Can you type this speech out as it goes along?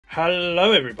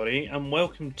Hello everybody and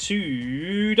welcome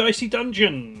to Dicey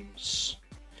Dungeons.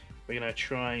 We're going to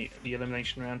try the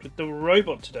elimination round with the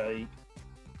robot today.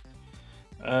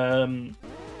 I'm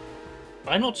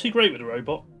not too great with the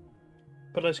robot,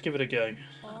 but let's give it a go.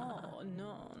 Oh,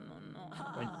 no.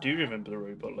 I do remember the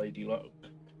robot Lady Luck,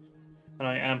 and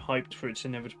I am hyped for its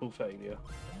inevitable failure.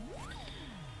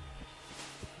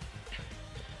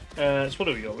 So what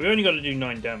do we got? We've only got to do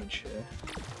 9 damage here.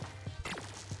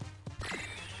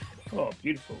 Oh,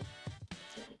 beautiful.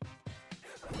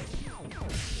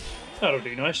 That'll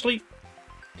do nicely.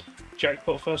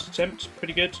 Jackpot first attempt,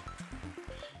 pretty good.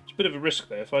 It's a bit of a risk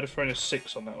there. If I'd have thrown a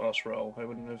 6 on that last roll, I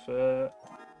wouldn't have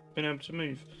been able to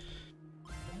move.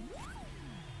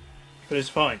 But it's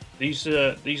fine. These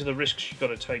are the risks you've got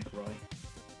to take,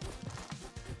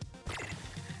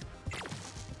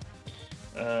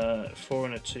 right? 4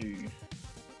 and a 2.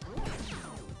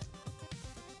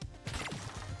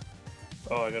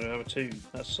 Oh, I got another 2.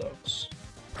 That sucks.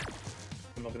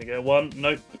 I'm not going to get a 1.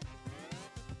 Nope.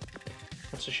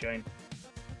 That's a shame.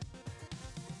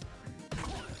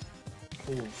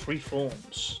 Oh, 3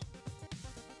 forms.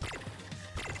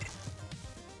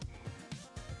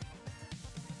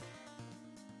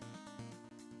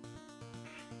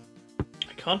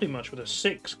 I can't do much with a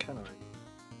 6, can I?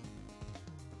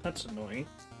 That's annoying.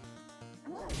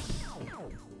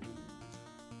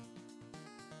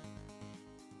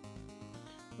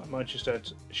 I might just add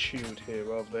shield here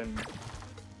rather than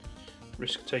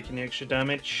risk taking the extra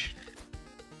damage.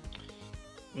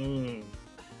 Oh,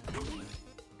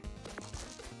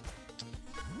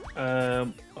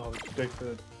 we could go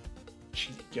for a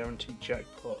cheeky guaranteed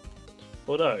jackpot.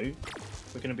 Although,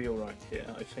 we're going to be alright here,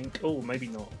 I think. Oh, maybe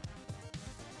not.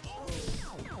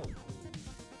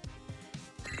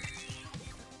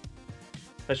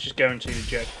 Let's just guarantee the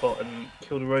jackpot and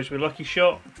kill the rose with a lucky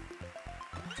shot.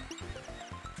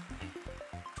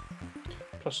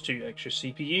 +2 extra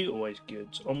CPU, always good.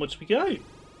 Onwards we go.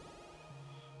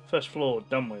 First floor,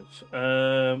 done with.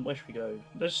 Where should we go?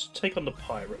 Let's take on the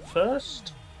pirate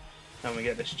first. And we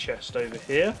get this chest over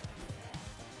here.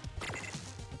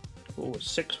 Oh,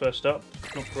 6 first up.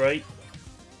 Not great.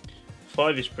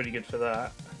 5 is pretty good for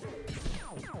that.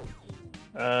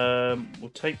 We'll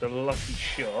take the lucky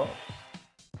shot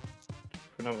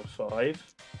for another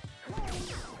 5.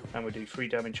 And we'll do 3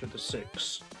 damage with the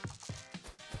 6.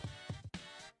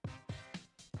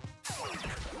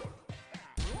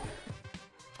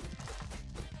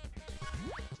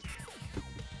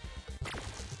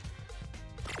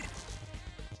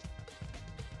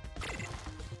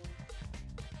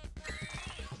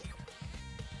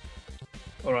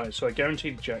 Alright, so I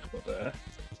guaranteed the jackpot there.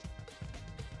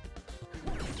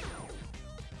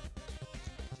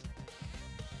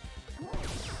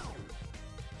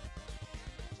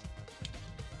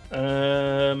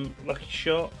 Lucky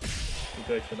shot.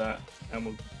 We'll go for that, and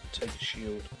we'll take a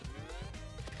shield.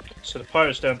 So the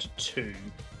pirate's down to 2.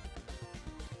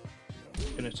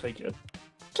 Gonna take a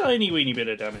tiny weeny bit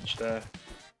of damage there.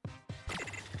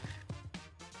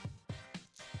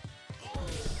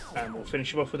 And we'll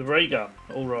finish him off with a ray gun.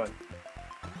 Alright.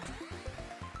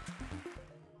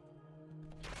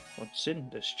 What's in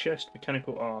this chest?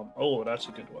 Mechanical arm. Oh, that's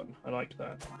a good one. I like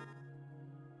that.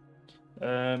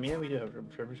 Yeah, we do have room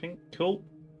for everything. Cool.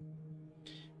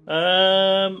 Do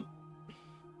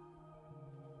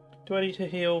I need to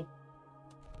heal?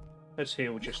 Let's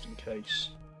heal just in case.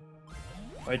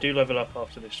 I do level up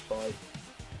after this fight.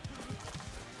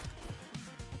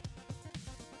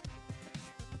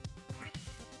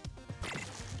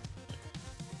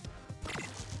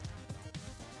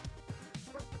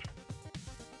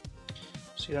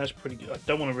 See, that's pretty good. I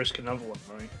don't want to risk another one,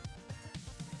 right?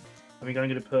 I mean, I'm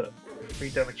going to put 3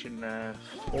 damage in there,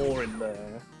 4 in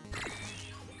there.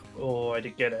 Oh, I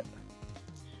did get it.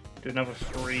 Do another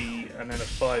 3 and then a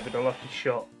 5 and a lucky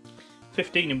shot.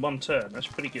 15 in 1 turn, that's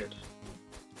pretty good.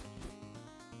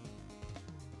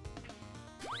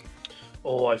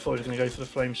 Oh, I thought I was going to go for the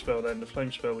flame spell then. The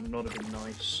flame spell would not have been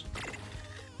nice.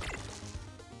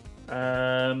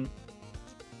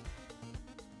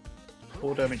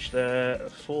 4 damage there,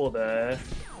 4 there,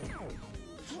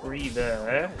 3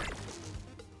 there.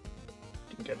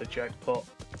 Didn't get the jackpot.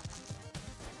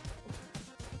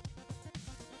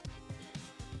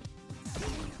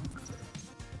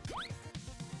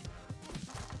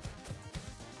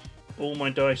 All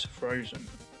my dice are frozen.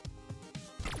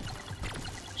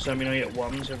 Does that mean I get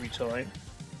 1s every time?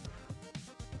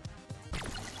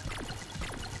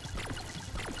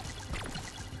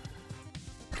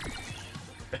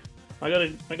 I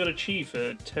got a chi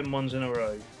for 10 1s in a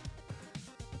row.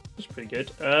 That's pretty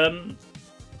good.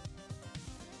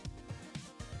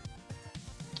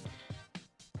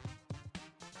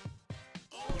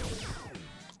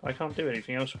 I can't do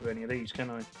anything else with any of these, can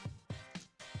I?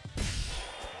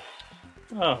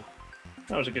 Oh,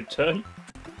 that was a good turn.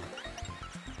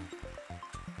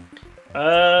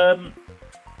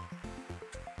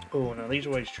 Oh, now these are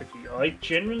always tricky. I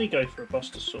generally go for a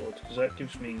Buster Sword because that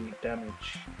gives me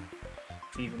damage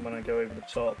even when I go over the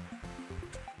top.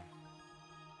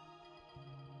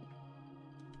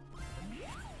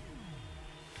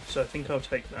 So I think I'll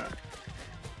take that.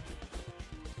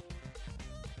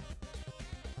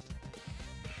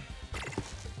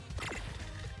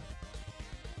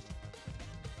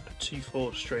 A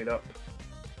 2-4 straight up.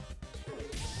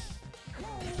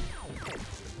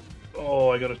 Oh,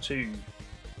 I got a 2.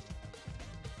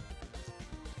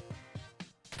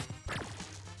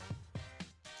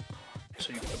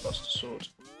 For the Buster Sword.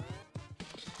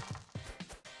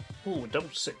 Oh, double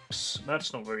 6.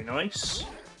 That's not very nice.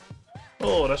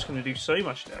 Oh, that's going to do so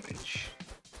much damage.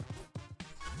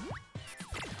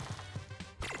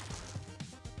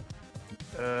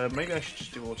 Maybe I should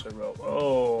just do auto roll.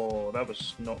 Oh, that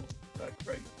was not that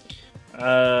great.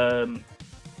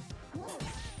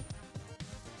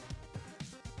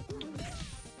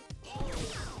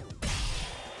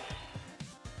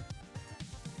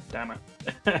 Damn it.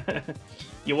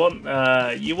 you want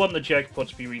the jackpot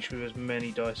to be reached with as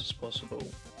many dice as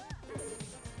possible.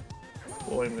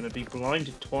 Or I'm going to be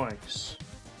blinded twice.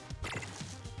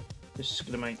 This is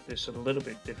going to make this a little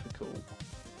bit difficult.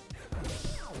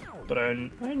 But I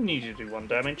only needed to do 1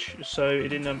 damage, so it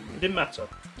didn't matter.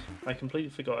 I completely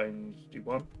forgot I needed to do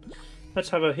 1. Let's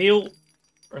have a heal.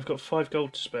 I've got 5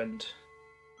 gold to spend.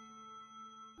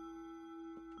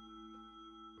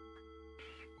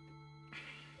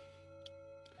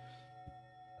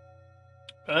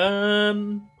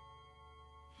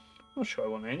 Not sure I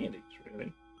want any of these,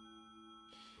 really.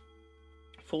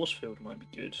 Force field might be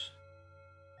good.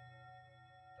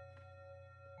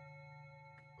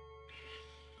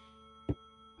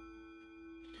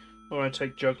 Or I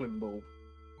take juggling ball.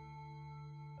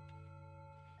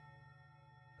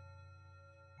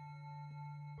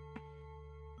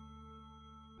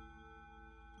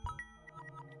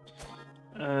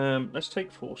 Let's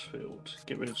take force field.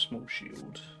 Get rid of small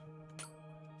shield.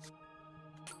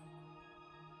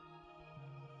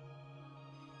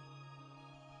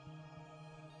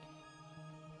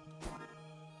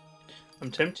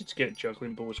 I'm tempted to get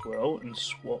juggling ball as well and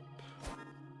swap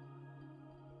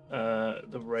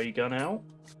the ray gun out.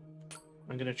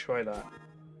 I'm going to try that.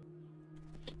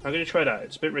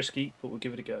 It's a bit risky, but we'll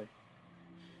give it a go.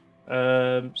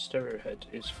 Stereo head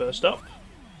is first up.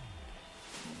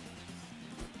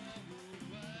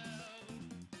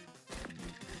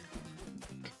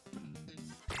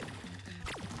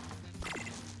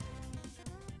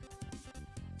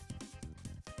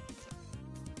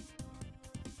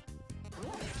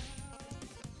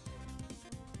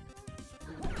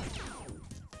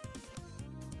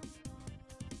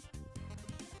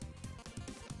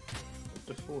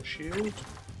 The 4 shield.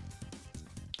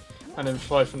 And then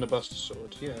 5 from the Buster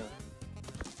Sword, yeah.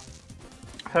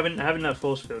 Having that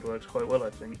force field works quite well, I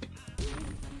think.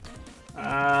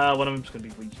 One of them's going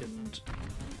to be weakened.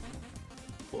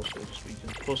 Force field is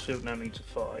weakened. Force field now needs a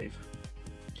 5.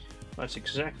 That's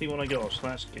exactly what I got, so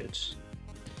that's good.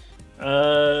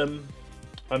 I'm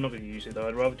not going to use it though,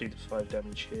 I'd rather do the 5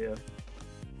 damage here.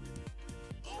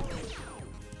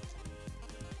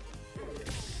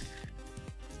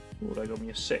 Oh, that got me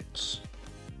a 6.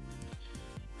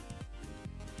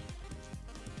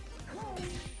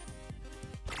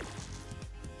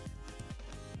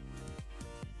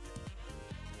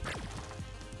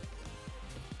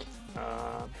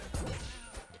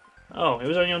 Oh, it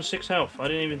was only on 6 health. I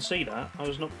didn't even see that. I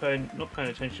was not paying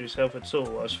attention to his health at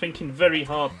all. I was thinking very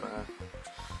hard there.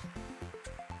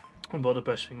 And what the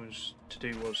best thing was to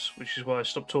do was, which is why I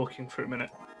stopped talking for a minute.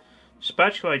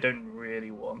 Spatula I don't really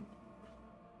want.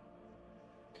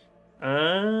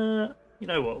 You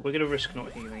know what? We're going to risk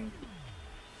not healing.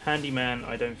 Handyman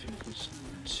I don't think is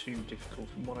too difficult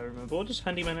from what I remember. What does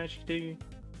Handyman actually do?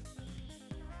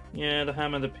 Yeah, the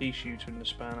hammer, the pea shooter, and the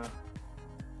spanner.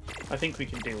 I think we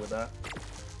can deal with that.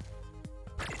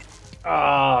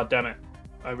 Ah, damn it.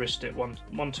 I risked it one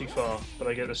too far, but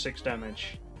I get the 6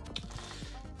 damage.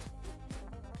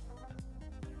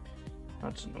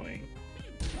 That's annoying.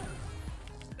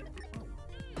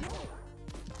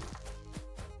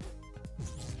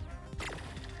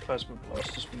 Plasma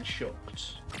Blast has been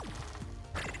shocked.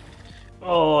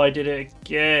 Oh, I did it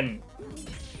again.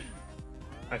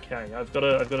 Okay, I've got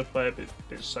to play a bit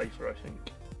safer, I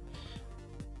think.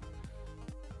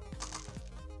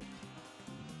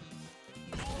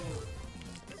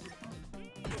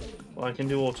 Well, I can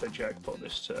do auto jackpot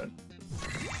this turn.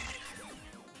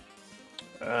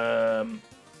 I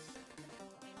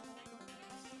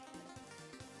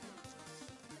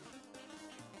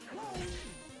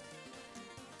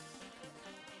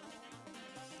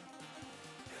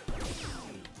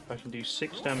can do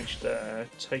 6 damage there,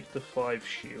 take the 5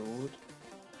 shield.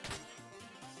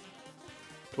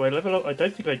 Do I level up? I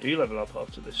don't think I do level up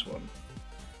after this one.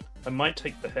 I might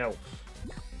take the health.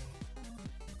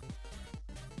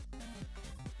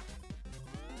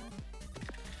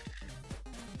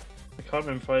 I can't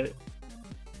remember if I...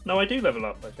 No, I do level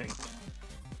up, I think.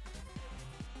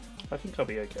 I think I'll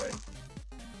be okay.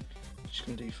 Just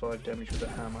gonna do 5 damage with a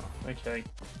hammer. Okay.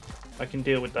 I can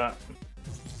deal with that.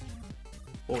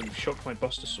 Oh, you've shocked my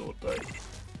Buster Sword, though.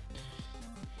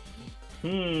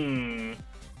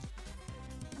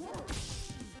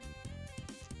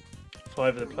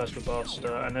 5 of the Plasma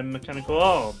Buster, and then Mechanical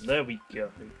Arm. There we go.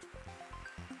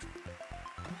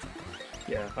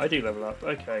 Yeah, I do level up.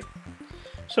 Okay.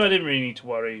 So I didn't really need to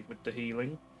worry with the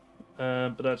healing.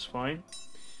 But that's fine.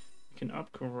 I can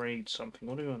upgrade something.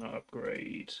 What do I want to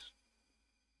upgrade?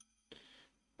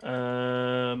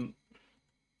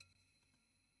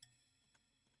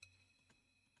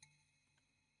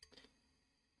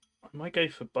 I might go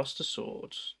for Buster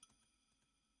Swords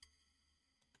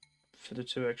for the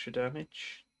 2 extra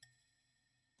damage.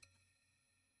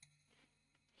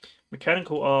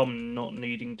 Mechanical Arm not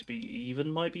needing to be even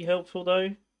might be helpful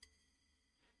though,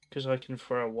 because I can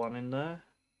throw a 1 in there.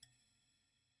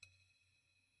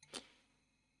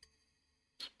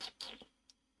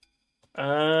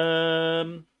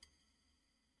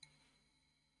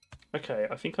 Okay,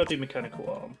 I think I'll do Mechanical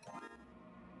Arm.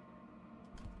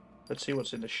 Let's see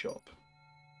what's in the shop.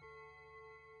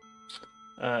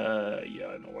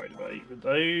 Yeah, I'm not worried about either of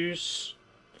those.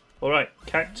 Alright,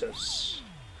 Cactus.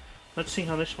 Let's see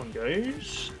how this one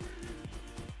goes.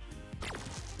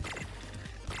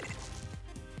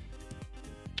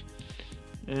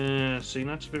 See,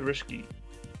 that's a bit risky.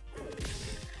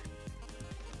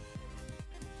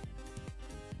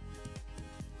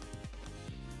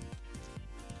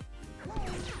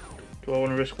 Do I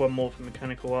want to risk one more for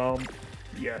Mechanical Arm?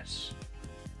 Yes.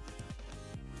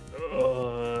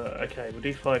 Okay, we'll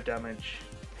do 5 damage.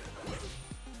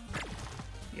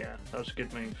 Yeah, that was a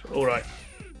good move. Alright.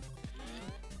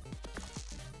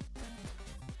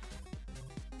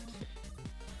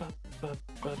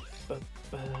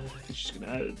 Just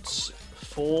gonna add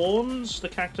Fawns, the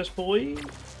Cactus Boy.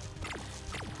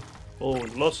 Oh,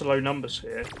 lots of low numbers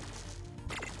here.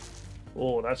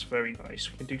 Oh, that's very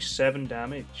nice. We can do 7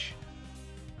 damage.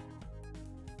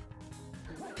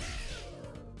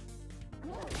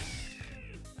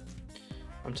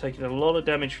 I'm taking a lot of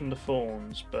damage from the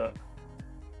Fawns, but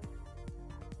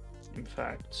in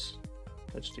fact,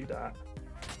 let's do that.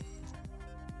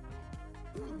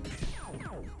 Oh,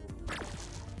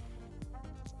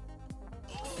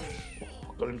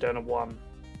 got him down to 1.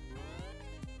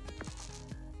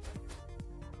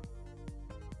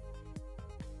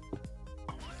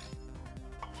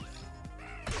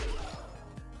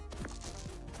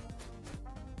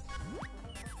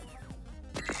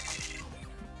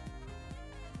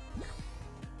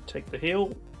 Take the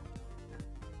heal.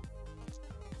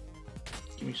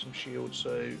 Give me some shield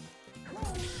so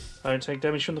I don't take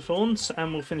damage from the Fawns,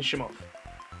 and we'll finish him off.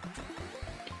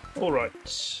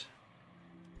 Alright.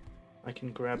 I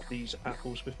can grab these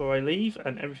apples before I leave,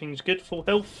 and everything's good. Full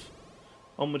health.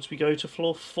 Onwards we go to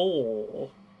floor 4.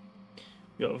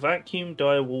 We've got Vacuum,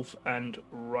 Direwolf, and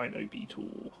Rhino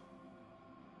Beetle.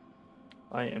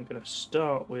 I am going to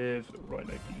start with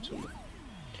Rhino Beetle.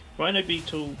 Rhino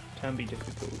Beetle can be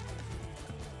difficult.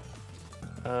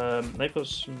 They've got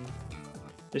some...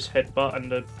 This headbutt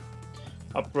and the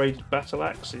upgraded battle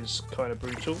axe is kind of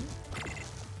brutal.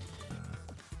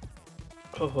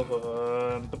 Oh,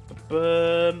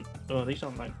 these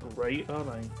aren't that great, are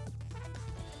they?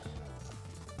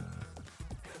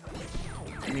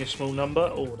 Give me a small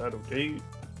number. Oh, that'll do.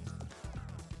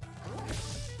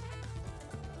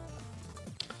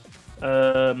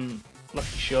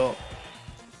 Lucky shot.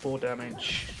 4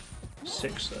 damage.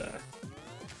 6 there.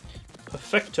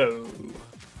 Perfecto.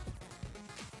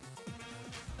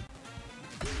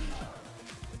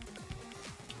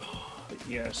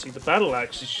 Yeah, see, the battle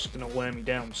axe is just going to wear me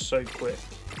down so quick.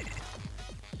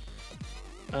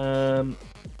 Kind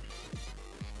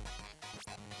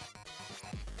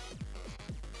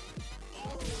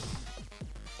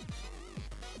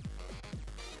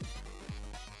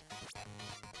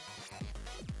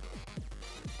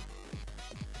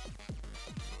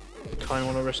of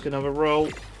want to risk another roll.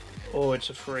 Oh, it's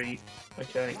a free.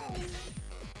 Okay.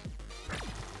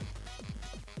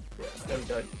 Yeah, there we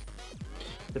go.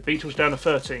 The Beetle's down to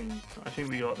 13. I think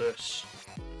we got this.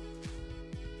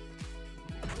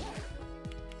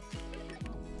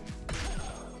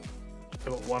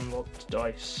 I've got one locked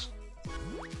dice.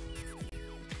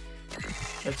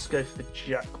 Let's go for the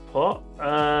jackpot.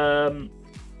 I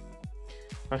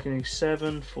can do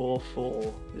 7, 4,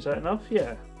 4. Is that enough?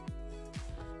 Yeah.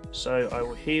 So I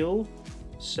will heal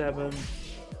 7,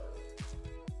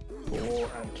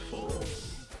 4, and 4.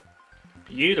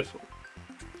 Beautiful.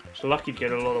 So lucky to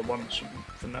get a lot of ones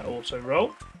from that auto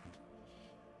roll.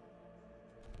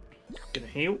 Gonna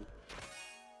heal.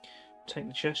 Take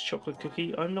the chest, chocolate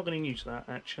cookie. I'm not going to use that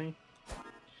actually.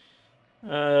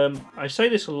 I say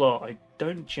this a lot. I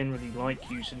don't generally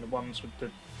like using the ones with the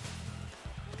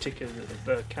particular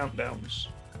countdowns.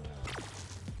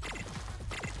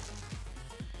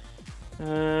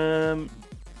 Oh,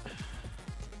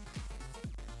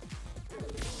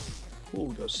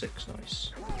 we got 6.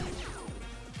 Nice.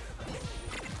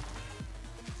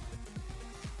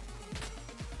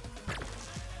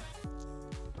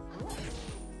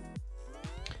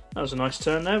 That was a nice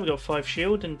turn there. We got 5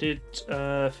 shield and did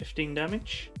 15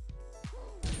 damage.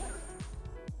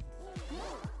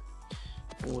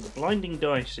 Oh, the blinding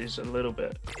dice is a little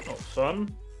bit not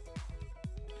fun.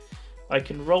 I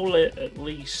can roll it at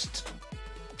least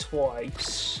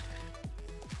twice.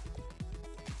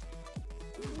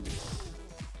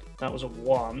 That was a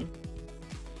 1.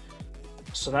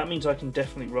 So that means I can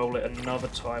definitely roll it another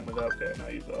time without going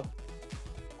over.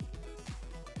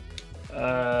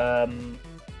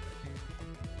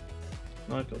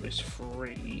 I've got this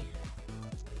free.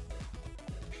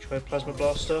 Try Plasma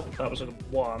Blaster. That was a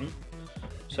 1.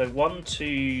 So 1,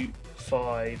 2,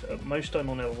 5. At most I'm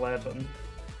on 11.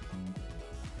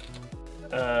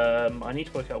 I need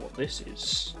to work out what this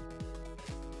is.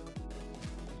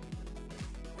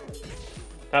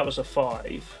 That was a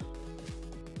 5.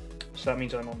 So that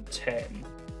means I'm on 10.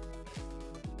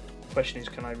 Question is,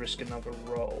 can I risk another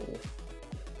roll?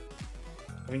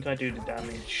 I think I do the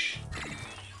damage.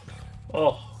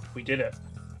 Oh, we did it.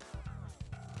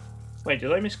 Wait,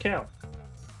 did I miscount?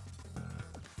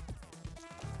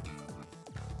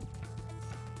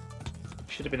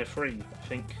 Should have been a 3, I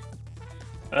think.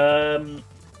 I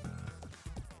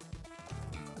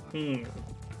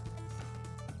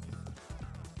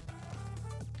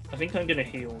think I'm going to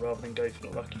heal rather than go for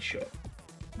the lucky shot.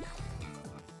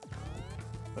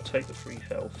 I'll take the free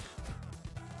health.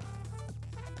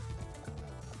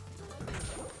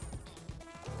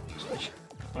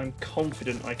 I'm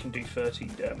confident I can do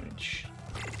 13 damage.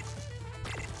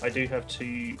 I do have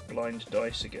 2 blind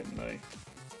dice again though.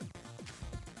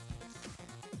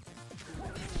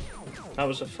 That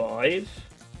was a 5.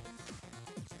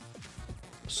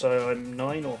 So I'm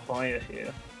 9 or higher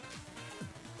here.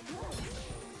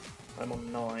 I'm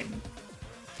on 9.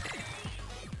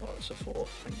 Oh, it's a 4,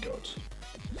 thank God.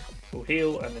 We'll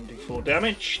heal and then do 4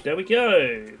 damage. There we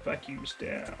go! Vacuum's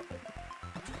down.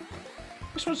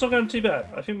 This one's not going too bad.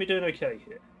 I think we're doing okay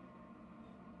here.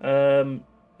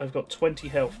 I've got 20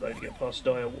 health though to get past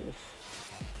Direwolf.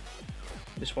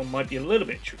 This one might be a little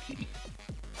bit tricky.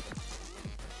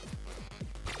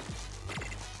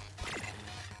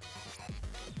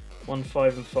 One,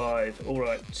 5, and 5.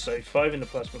 Alright, so 5 in the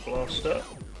Plasma Blaster.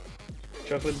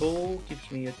 Juggling Ball gives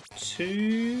me a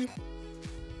 2.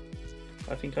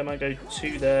 I think I might go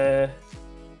 2 there.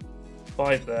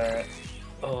 5 there.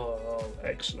 Oh,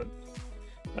 excellent.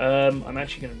 I'm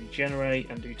actually going to regenerate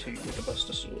and do 2 with the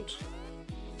Buster Sword.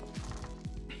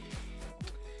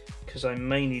 Because I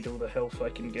may need all the health I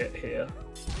can get here.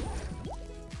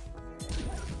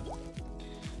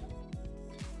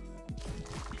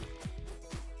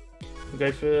 We'll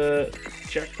go for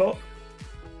jackpot.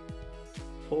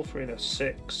 4, 3, and a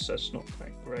 6. That's not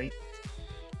that great.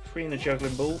 3 in the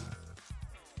Juggling Ball.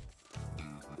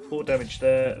 4 damage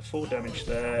there, 4 damage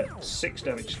there, 6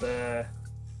 damage there.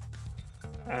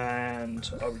 And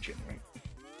I'll regenerate.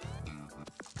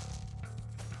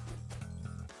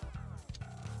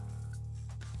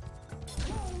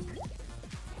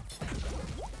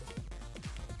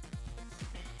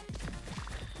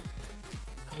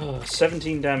 Oh,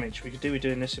 17 damage. We could do with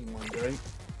doing this in one go.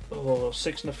 Oh,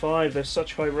 6 and a 5. They're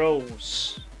such high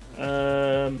rolls.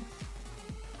 Yeah,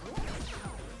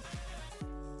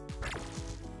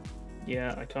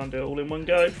 I can't do it all in one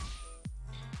go.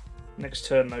 Next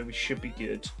turn, though, we should be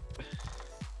good.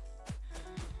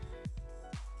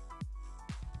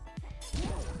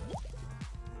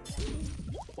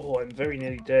 Oh, I'm very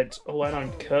nearly dead. Oh, and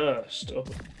I'm cursed. Oh,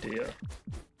 dear.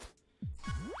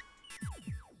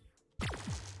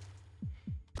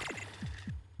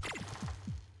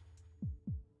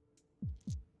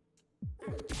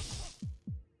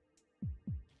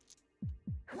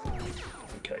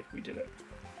 Okay, we did it.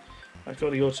 I've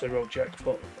got the auto roll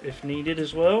jackpot if needed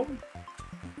as well.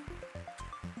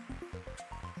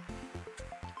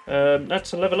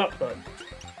 That's a level up though.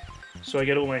 So I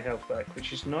get all my health back,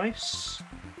 which is nice.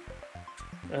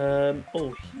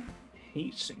 Oh,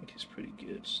 heat sink is pretty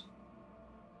good.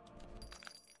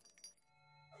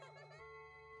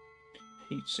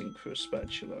 Heat sink for a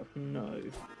spatula. No.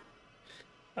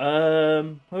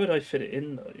 Where would I fit it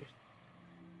in though?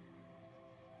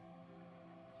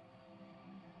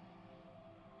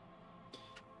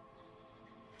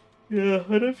 Yeah,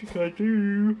 I don't think I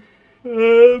do.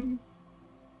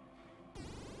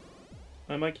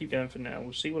 I might keep going for now.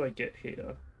 We'll see what I get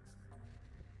here.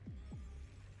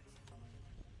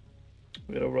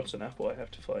 We got a rotten apple I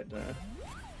have to fight there.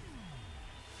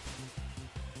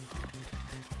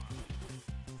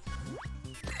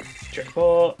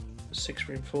 Jackpot. 6,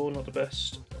 3, and 4, not the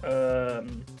best.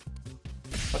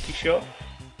 Lucky shot.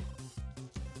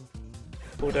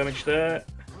 4 damage there.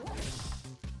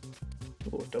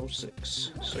 Oh, double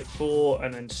 6. So 4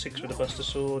 and then 6 with a Buster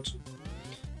Sword.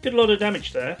 Good lot of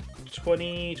damage there.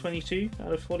 22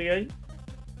 out of 48.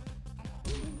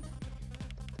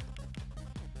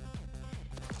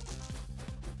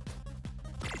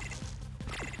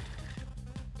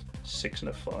 Six and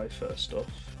a 5 first off.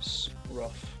 It's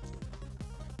rough.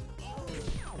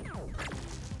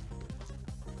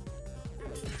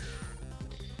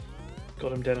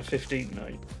 Got him down to 15 now.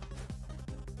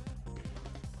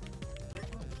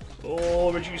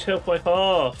 Oh, reduce health by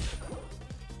half.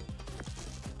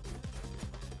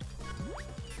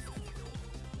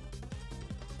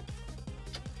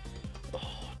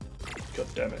 Oh, god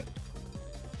damn it.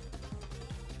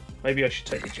 Maybe I should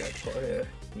take the jackpot here.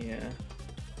 Yeah.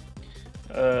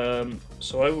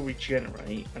 So I will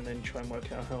regenerate and then try and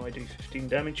work out how I do 15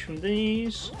 damage from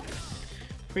these.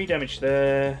 3 damage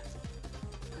there.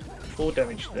 4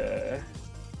 damage there.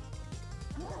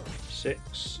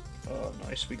 6. Oh,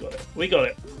 nice. We got it. We got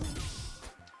it.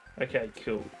 Okay,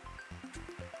 cool.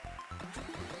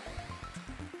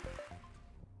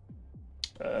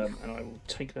 And I will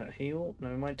take that heal. No,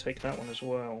 I might take that one as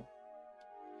well.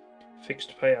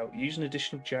 Fixed payout. Use an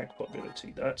additional jackpot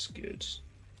ability. That's good.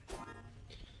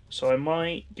 So I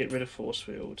might get rid of force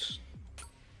fields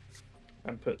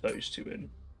and put those 2 in.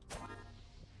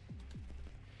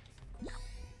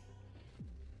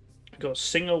 Got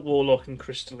Singer, Warlock, and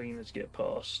Crystallina to get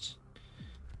past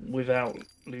without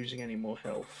losing any more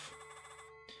health.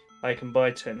 I can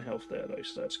buy 10 health there though,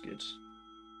 so that's good.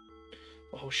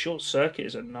 Oh, Short Circuit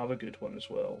is another good one as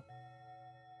well.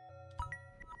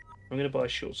 I'm going to buy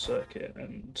Short Circuit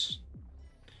and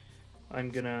I'm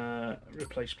going to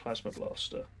replace Plasma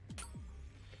Blaster.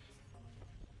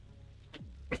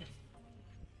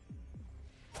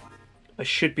 I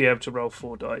should be able to roll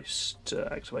 4 dice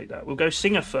to activate that. We'll go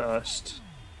Singer first.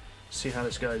 See how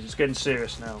this goes. It's getting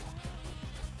serious now.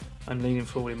 I'm leaning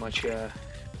forward in my chair.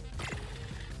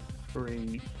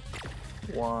 3,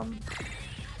 1,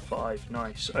 5.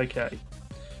 Nice. Okay.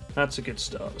 That's a good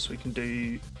start. So we can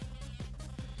do...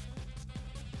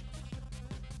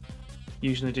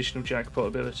 use an additional jackpot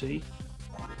ability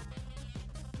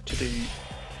to do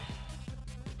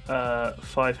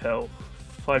 5 health.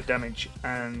 5 damage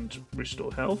and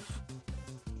restore health.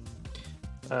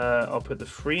 I'll put the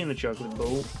 3 in the juggling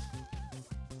ball.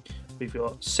 We've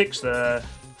got 6 there,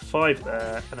 5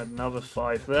 there, and another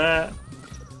 5 there.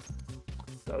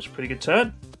 That was a pretty good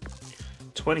turn.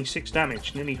 26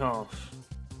 damage, nearly half.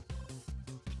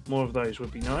 More of those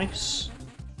would be nice.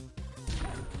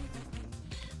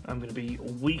 I'm going to be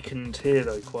weakened here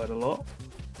though quite a lot.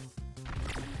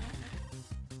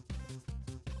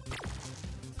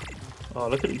 Oh,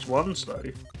 look at these ones though.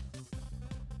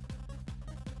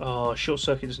 Oh, Short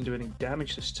Circuit doesn't do any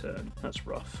damage this turn. That's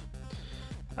rough.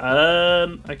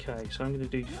 Okay, so I'm going to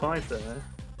do 5 there.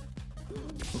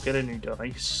 We'll get a new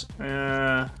dice.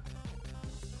 Add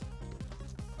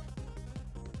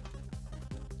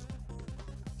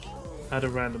a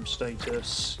random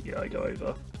status. Yeah, I go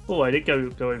over. Oh, I did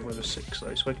go in with a 6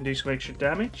 though, so I can do some extra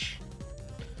damage.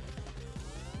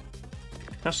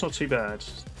 That's not too bad.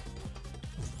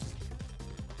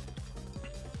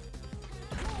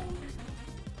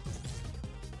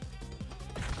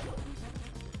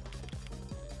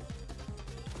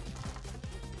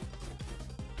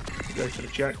 Go for the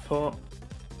jackpot.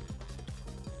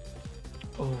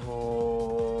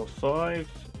 Oh, 5,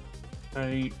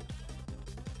 8.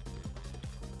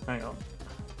 Hang on.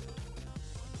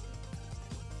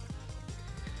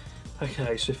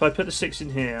 Okay, so if I put the 6 in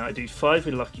here, I do 5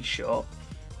 with Lucky Shot,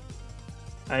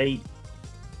 8,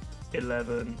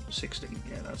 11, 16.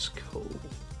 Yeah, that's cool.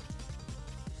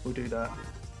 We'll do that.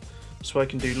 So I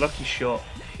can do Lucky Shot,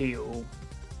 heal,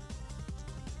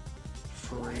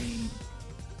 3,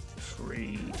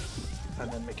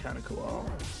 and then Mechanical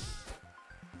Arm.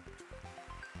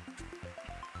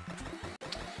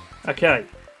 Okay.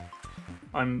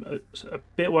 I'm a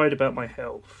bit worried about my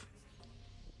health.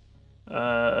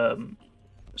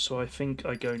 So I think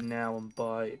I go now and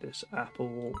buy this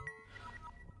apple.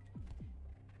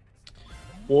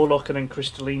 Warlock and then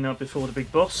Crystallina before the big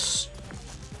boss.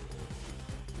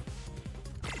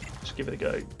 Let's give it a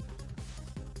go.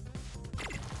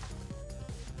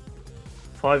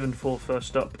 5 and 4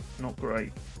 first up, not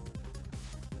great.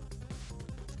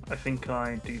 I think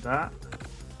I do that.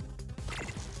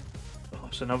 Oh,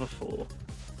 it's another 4.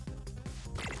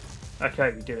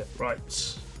 Okay, we did it.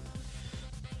 Right.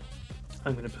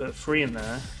 I'm going to put 3 in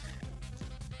there.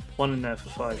 1 in there for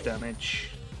 5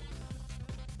 damage.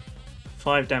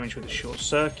 5 damage with a short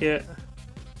circuit.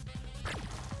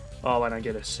 Oh, and I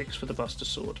get a 6 for the Buster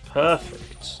Sword.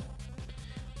 Perfect.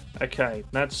 Okay,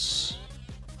 that's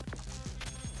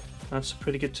a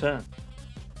pretty good turn.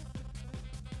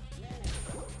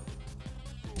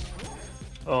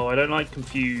 Oh, I don't like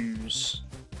Confuse.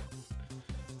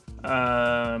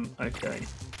 Okay.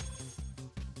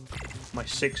 My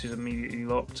 6 is immediately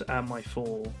locked, and my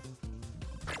 4.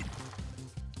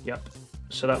 Yep.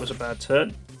 So that was a bad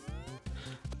turn.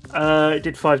 It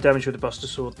did 5 damage with the Buster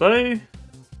Sword, though.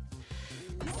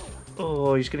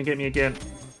 Oh, he's going to get me again.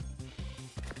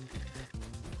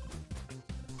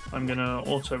 I'm going to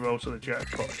auto-roll to the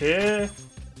jackpot here.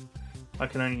 I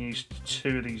can only use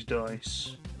 2 of these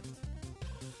dice.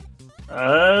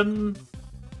 Well,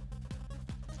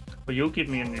 you'll give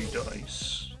me a new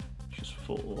dice, which is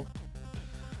 4.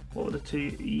 What are the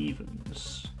 2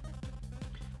 evens?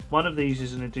 One of these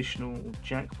is an additional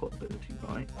jackpot ability,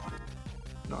 right?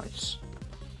 Nice.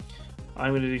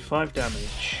 I'm going to do 5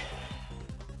 damage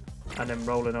and then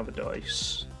roll another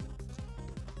dice.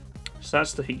 So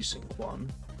that's the heatsink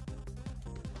one.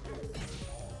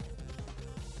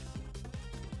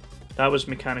 That was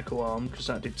mechanical arm because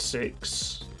that did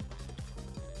 6.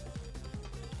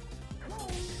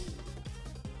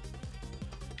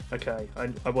 Okay,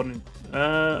 I wanted...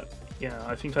 yeah,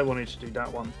 I think I wanted to do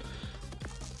that one.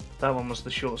 That one was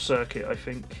the short circuit, I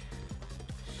think.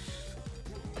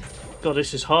 God,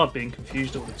 this is hard being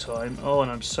confused all the time. Oh,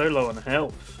 and I'm so low on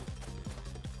health.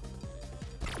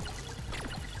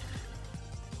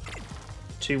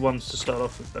 2 ones to start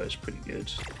off with, though, is pretty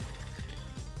good.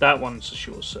 That one's a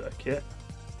short circuit.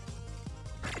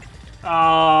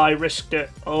 Ah, I risked it.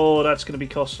 Oh, that's going to be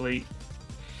costly.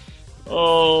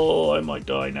 Oh, I might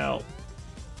die now.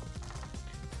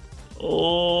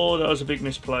 Oh, that was a big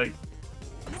misplay.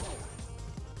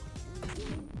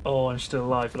 Oh, I'm still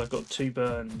alive, but I've got 2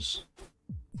 burns.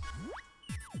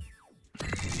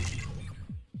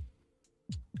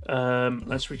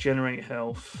 Let's regenerate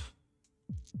health.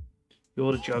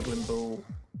 You're the juggling ball.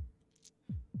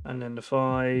 And then the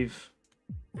 5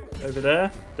 over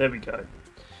there. There we go.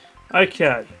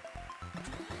 Okay.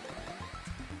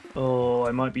 Oh,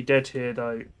 I might be dead here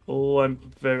though. Oh,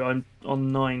 I'm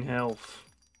on 9 health.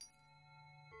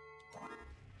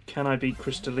 Can I beat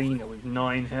Crystallina with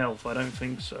 9 health? I don't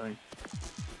think so.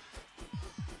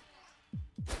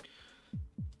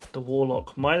 The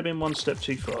Warlock might have been 1 step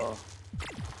too far.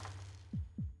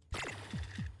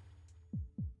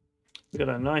 We got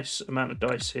a nice amount of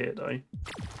dice here though.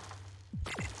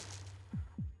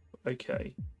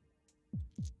 Okay.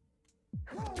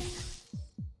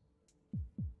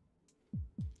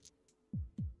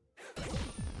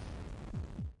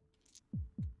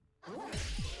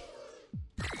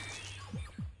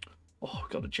 Oh,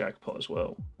 got a jackpot as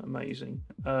well. Amazing.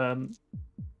 So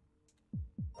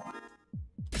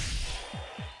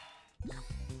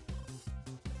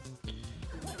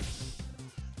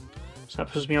that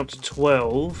puts me up to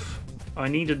 12. I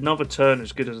need another turn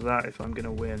as good as that if I'm going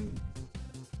to win.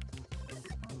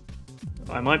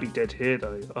 I might be dead here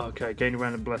though. Oh, okay, gain a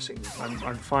random blessing.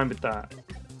 I'm fine with that.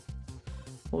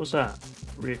 What was that?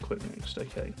 Re-equip next.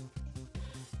 Okay.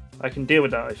 I can deal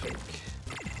with that, I think.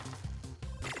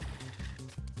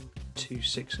 2,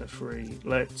 6 and a 3.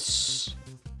 Let's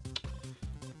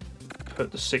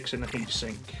put the 6 in the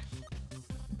heatsink.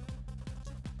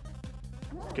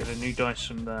 Get a new dice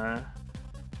from there.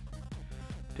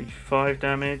 Do 5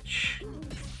 damage.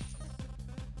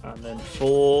 And then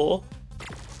 4.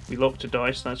 We locked a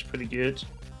dice, that's pretty good.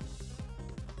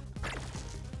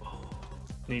 Oh,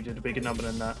 needed a bigger number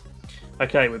than that.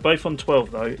 Okay, we're both on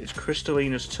 12 though. It's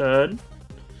Crystallina's turn.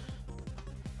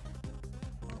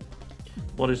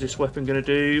 What is this weapon going to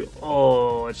do?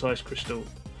 Oh, it's Ice Crystal.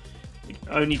 You can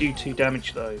only do 2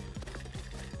 damage though.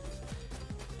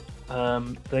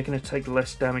 They're going to take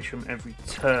less damage from every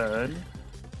turn.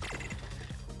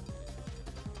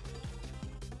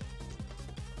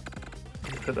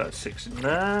 Put that 6 in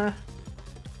there.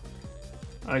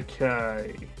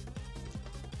 Okay.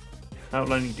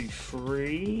 That'll only do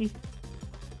 3.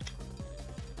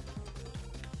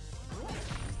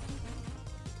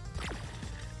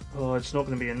 Oh, it's not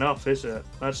going to be enough, is it?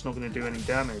 That's not going to do any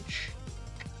damage.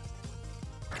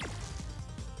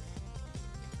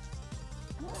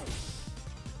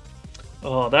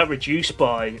 Oh, that reduce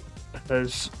by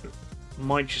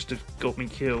might just have got me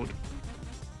killed.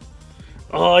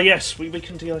 Oh yes, we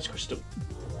weakened the ice crystal.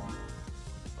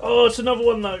 Oh, it's another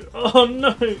one though. Oh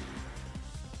no.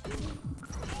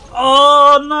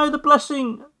 Oh no, the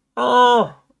blessing.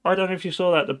 Oh, I don't know if you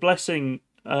saw that. The blessing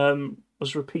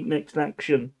was repeat next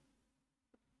action.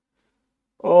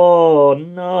 Oh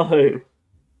no.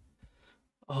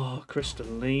 Oh,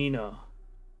 Crystalina.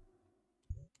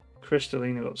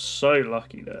 Crystalina got so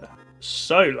lucky there.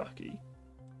 So lucky.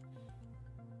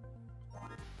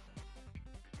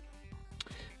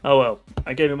 Oh well,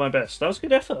 I gave it my best. That was a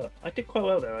good effort. I did quite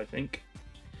well there, I think.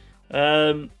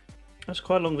 That's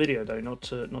quite a long video though, not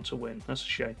to win. That's a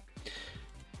shame.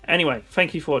 Anyway,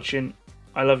 thank you for watching.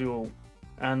 I love you all,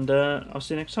 and I'll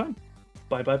see you next time.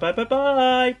 Bye bye bye bye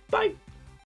bye bye.